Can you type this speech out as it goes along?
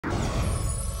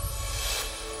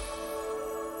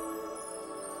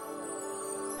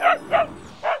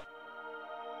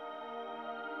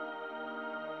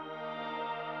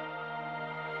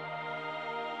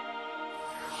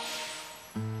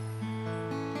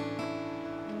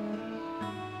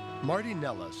Marty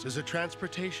Nellis is a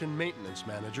transportation maintenance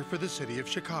manager for the city of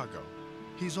Chicago.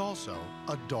 He's also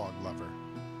a dog lover.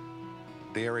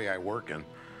 The area I work in,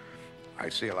 I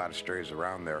see a lot of strays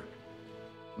around there.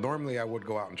 Normally I would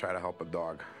go out and try to help a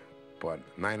dog, but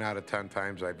 9 out of 10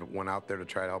 times I went out there to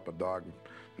try to help a dog,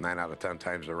 9 out of 10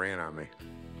 times they ran on me.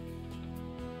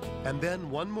 And then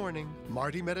one morning,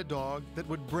 Marty met a dog that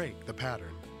would break the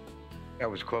pattern. I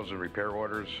was closing repair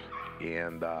orders,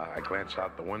 and I glanced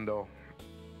out the window,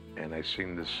 and I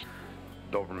seen this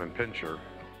Doberman Pinscher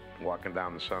walking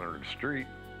down the center of the street.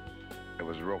 It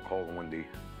was real cold and windy,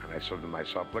 and I said to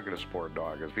myself, look at this poor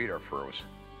dog, his feet are froze.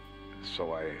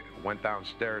 So I went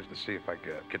downstairs to see if I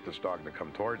could get this dog to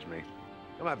come towards me.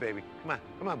 Come on, baby,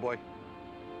 come on, boy.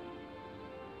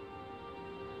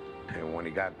 And when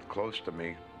he got close to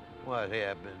me, what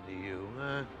happened to you,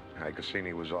 huh? I could see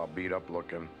he was all beat up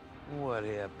looking. What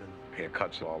happened? He had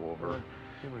cuts all over.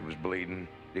 He was bleeding.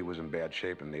 He was in bad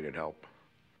shape and needed help.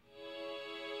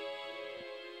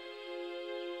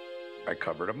 I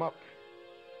covered him up.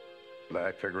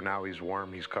 I figure now he's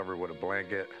warm, he's covered with a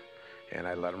blanket, and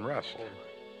I let him rest.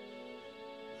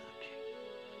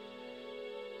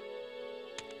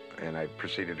 And I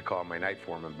proceeded to call my night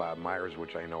foreman, Bob Myers,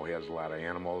 which I know he has a lot of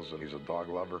animals, and he's a dog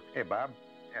lover. Hey, Bob.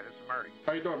 Yeah, this is Marty.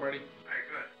 How you doing, Marty? Hey,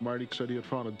 good. Marty said he had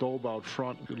found a Dobe out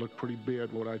front. It looked pretty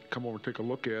bad when I come over and take a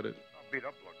look at it. Beat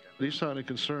up looking. He sounded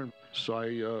concerned, so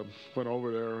I went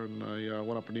over there and I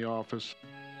went up in the office.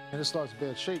 And this dog's in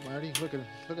bad shape, Marty. Look at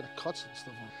the cuts and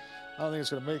stuff. I don't think it's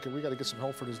going to make it. We got to get some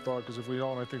help for this dog, because if we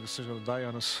don't, I think this thing's going to die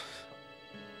on us.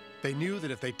 They knew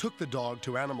that if they took the dog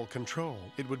to animal control,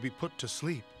 it would be put to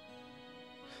sleep.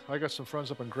 I got some friends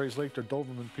up in Grays Lake. They're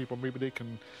Doberman people. Maybe they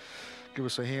can give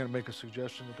us a hand and make a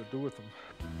suggestion what to do with them.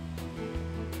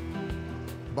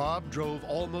 Bob drove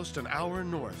almost an hour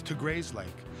north to Grays Lake,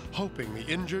 hoping the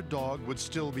injured dog would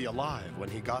still be alive when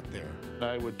he got there.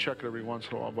 I would check it every once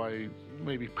in a while by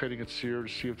maybe petting its ear to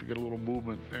see if it get a little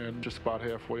movement. And just about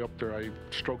halfway up there, I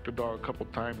stroked the dog a couple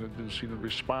times and didn't seem to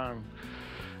respond.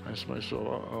 I said to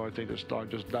myself, oh, I think this dog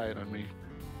just died on me.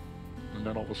 And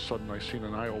then all of a sudden, I seen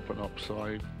an eye open up,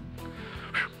 so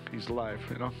he's alive,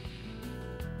 you know.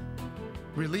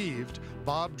 Relieved,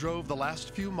 Bob drove the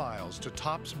last few miles to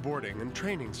Tops Boarding and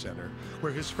Training Center,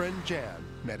 where his friend Jan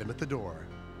met him at the door.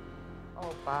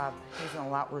 Oh, Bob, he's in a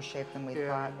lot worse shape than we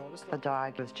thought. The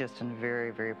dog was just in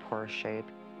very, very poor shape.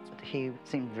 He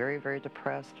seemed very, very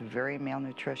depressed, very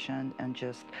malnutrition, and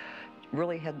just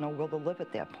really had no will to live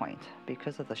at that point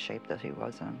because of the shape that he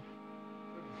was in.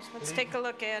 Let's take a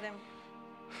look at him.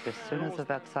 As soon as the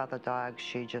vet saw the dog,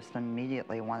 she just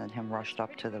immediately wanted him rushed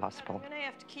up to the hospital. I'm going to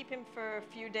have to keep him for a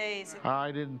few days.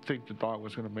 I didn't think the dog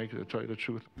was going to make it, to tell you the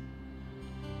truth.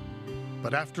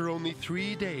 But after only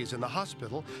 3 days in the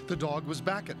hospital, the dog was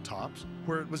back at Tops,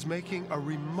 where it was making a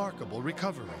remarkable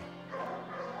recovery.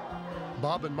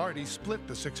 Bob and Marty split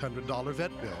the $600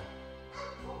 vet bill.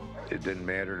 It didn't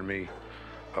matter to me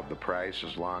of the price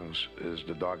as long as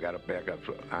the dog got it back up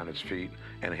on its feet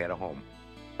and had a home.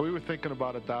 We were thinking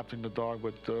about adopting the dog,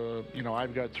 but, you know,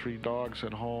 I've got 3 dogs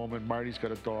at home, and Marty's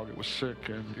got a dog that was sick,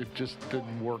 and it just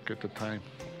didn't work at the time.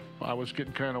 I was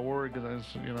getting kind of worried, because,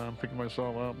 you know, I'm thinking to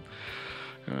myself, well,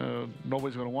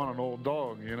 nobody's going to want an old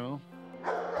dog, you know?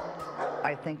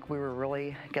 I think we were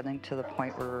really getting to the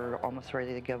point where we were almost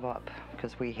ready to give up,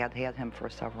 because we had had him for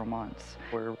several months.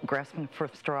 We were grasping for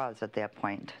straws at that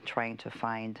point, trying to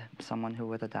find someone who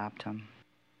would adopt him.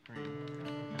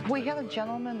 We had a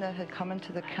gentleman that had come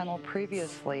into the kennel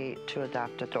previously to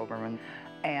adopt a Doberman,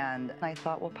 and I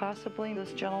thought, well, possibly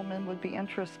this gentleman would be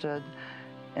interested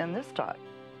in this dog.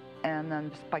 And then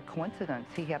just by coincidence,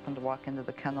 he happened to walk into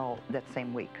the kennel that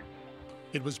same week.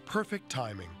 It was perfect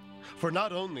timing, for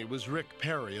not only was Rick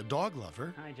Perry a dog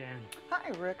lover. Hi, Jan.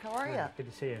 Hi, Rick. How are you?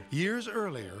 Good to see you. Years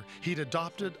earlier, he'd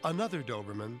adopted another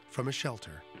Doberman from a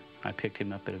shelter. I picked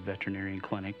him up at a veterinarian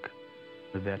clinic.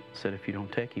 The vet said, if you don't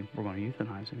take him, we're going to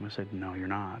euthanize him. I said, no, you're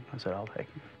not. I said, I'll take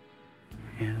him.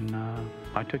 And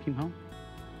I took him home.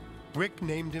 Rick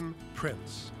named him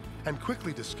Prince and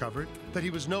quickly discovered that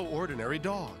he was no ordinary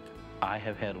dog. I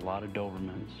have had a lot of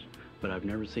Dobermans, but I've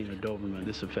never seen a Doberman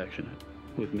this affectionate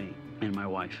with me and my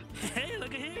wife. Hey,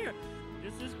 look at here.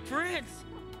 This is Prince.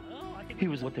 Oh, He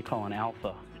was what they call an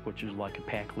alpha, which is like a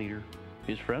pack leader.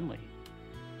 He was friendly,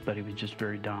 but he was just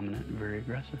very dominant and very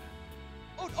aggressive.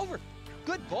 Oh, over.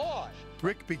 Good boy.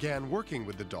 Rick began working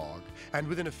with the dog, and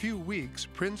within a few weeks,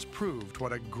 Prince proved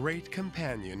what a great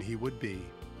companion he would be.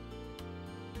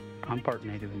 I'm part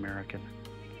Native American.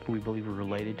 We believe we're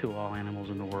related to all animals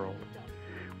in the world.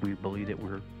 We believe that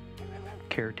we're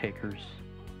caretakers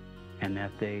and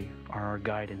that they are our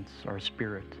guidance, our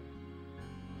spirit.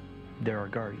 they're our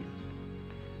guardians.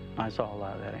 I saw a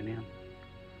lot of that in him.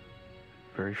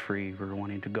 Very free, very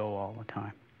wanting to go all the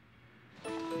time.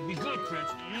 You be good, Prince.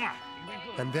 Mwah. You be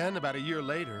good. And then, about a year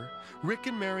later, Rick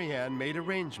and Marianne made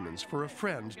arrangements for a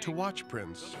friend to watch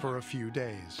Prince for a few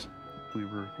days. We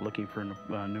were looking for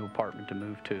a new apartment to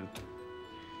move to.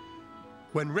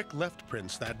 When Rick left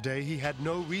Prince that day, he had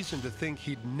no reason to think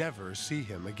he'd never see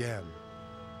him again.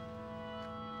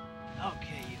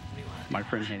 Okay, you. What do you want? My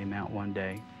friend had him out one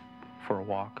day for a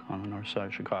walk on the north side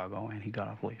of Chicago, and he got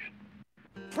off leash.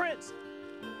 Prince!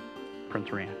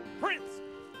 Prince ran. Prince!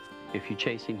 If you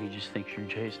chase him, he just thinks you're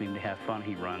chasing him to have fun.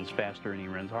 He runs faster and he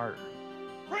runs harder.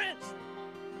 Prince!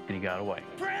 And he got away.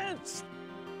 Prince!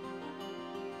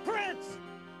 Prince!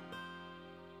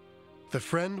 The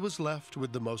friend was left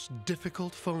with the most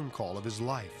difficult phone call of his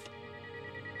life.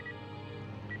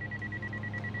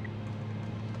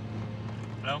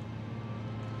 Hello?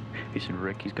 He said,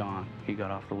 Rick, he's gone. He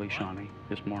got off the leash on me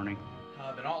this morning.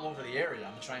 I've been all over the area.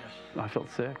 I'm trying to... I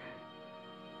felt sick.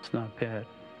 It's not a pet.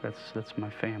 That's my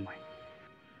family.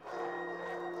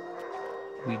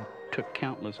 We took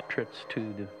countless trips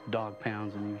to the dog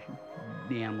pounds and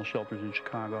the animal shelters in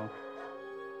Chicago.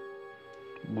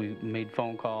 We made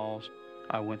phone calls.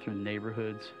 I went through the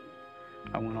neighborhoods.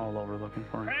 I went all over looking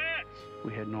for him.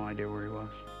 We had no idea where he was.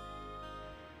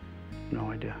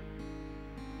 No idea.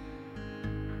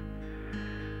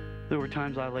 There were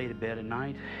times I laid in bed at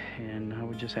night and I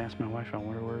would just ask my wife, I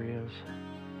wonder where he is.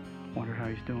 I wonder how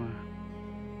he's doing.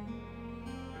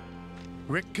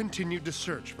 Rick continued to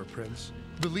search for Prince,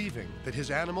 believing that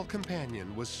his animal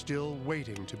companion was still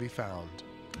waiting to be found.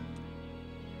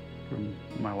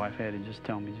 My wife had to just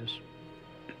tell me,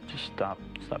 just stop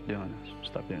doing this.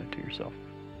 Stop doing it to yourself.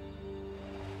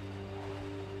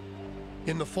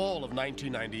 In the fall of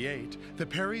 1998, the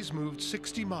Perrys moved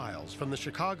 60 miles from the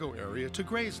Chicago area to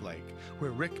Grays Lake,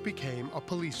 where Rick became a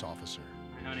police officer.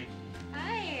 Hi, honey.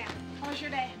 Hi. How was your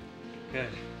day?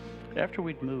 Good. After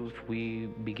we'd moved, we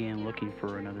began looking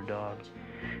for another dog.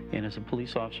 And as a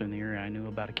police officer in the area, I knew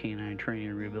about a canine training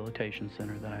and rehabilitation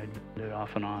center that I did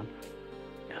off and on.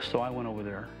 So I went over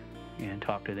there and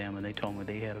talked to them, and they told me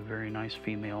they had a very nice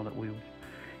female that we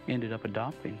ended up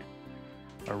adopting,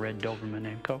 a red Doberman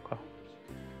named Coco.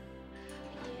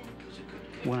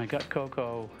 When I got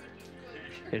Coco,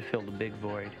 it filled a big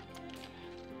void,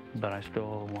 but I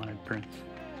still wanted Prince.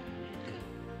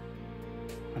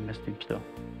 I missed him still.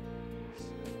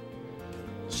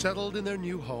 Settled in their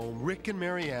new home, Rick and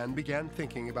Marianne began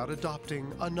thinking about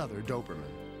adopting another Doberman.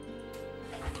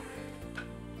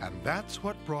 And that's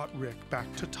what brought Rick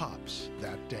back to Tops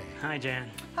that day. Hi,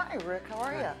 Jan. Hi, Rick. How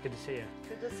are you? Good to see you.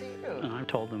 Good to see you. And I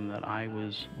told them that I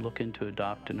was looking to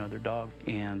adopt another dog,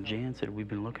 and Jan said, we've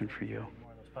been looking for you.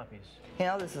 More of those puppies. You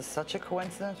know, this is such a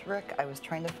coincidence, Rick. I was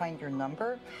trying to find your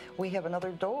number. We have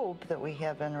another Dobe that we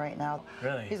have in right now.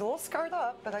 Really? He's a little scarred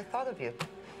up, but I thought of you.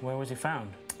 Where was he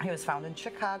found? He was found in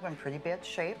Chicago in pretty bad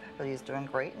shape, but he's doing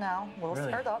great now. A little Really?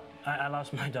 scarred up. I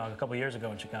lost my dog a couple years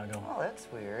ago in Chicago. Oh, that's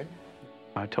weird.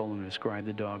 I told him to describe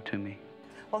the dog to me,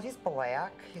 Well, he's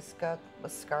black. He's got a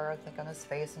scar, I think, on his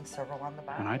face and several on the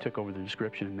back. and I took over the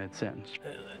description in mid-sentence.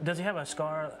 Does he have a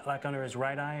scar like under his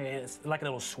right eye? It's like a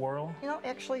little swirl. You know,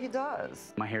 actually, he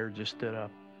does. My hair just stood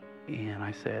up, and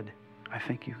I said, I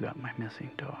think you've got my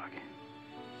missing dog.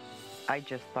 I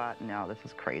just thought, no, this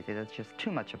is crazy. That's just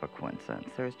too much of a coincidence.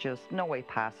 There's just no way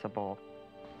possible.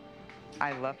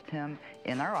 I left him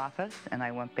in our office, and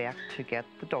I went back to get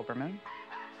the Doberman.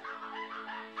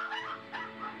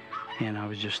 And I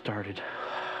was just started,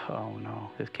 oh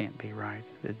no, this can't be right.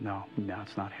 No,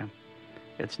 it's not him.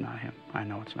 It's not him. I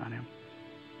know it's not him.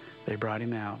 They brought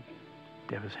him out.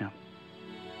 It was him.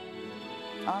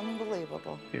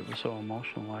 Unbelievable. It was so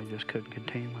emotional, I just couldn't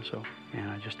contain myself. And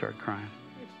I just started crying.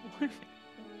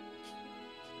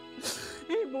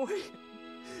 Hey, boy.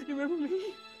 You remember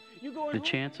me? You going The home?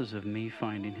 chances of me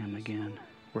finding him again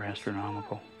were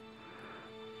astronomical.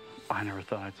 I never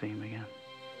thought I'd see him again.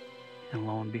 And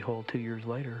lo and behold, 2 years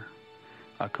later,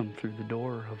 I come through the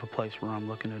door of a place where I'm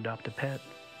looking to adopt a pet,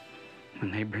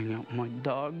 and they bring out my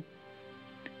dog.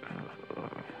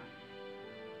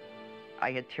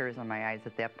 I had tears in my eyes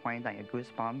at that point. I had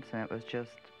goosebumps, and it was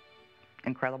just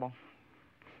incredible.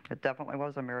 It definitely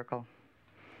was a miracle.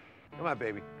 Come on,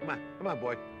 baby. Come on,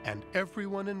 boy. And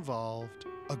everyone involved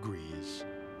agrees.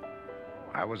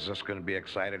 I was just going to be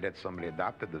excited that somebody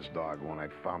adopted this dog. When I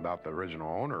found out the original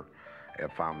owner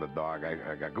had found the dog,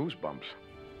 I got goosebumps.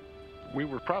 We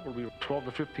were probably 12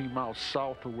 to 15 miles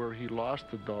south of where he lost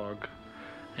the dog,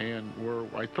 and where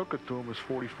I took it to him was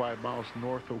 45 miles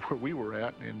north of where we were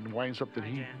at, and winds up that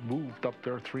he moved up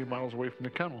there 3 miles away from the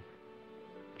kennel.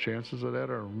 Chances of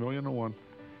that are 1,000,000 to 1.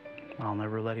 I'll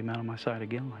never let him out of my sight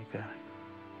again like that.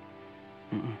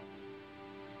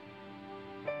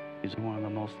 He's one of the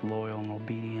most loyal and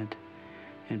obedient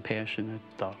and passionate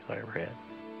dogs I ever had.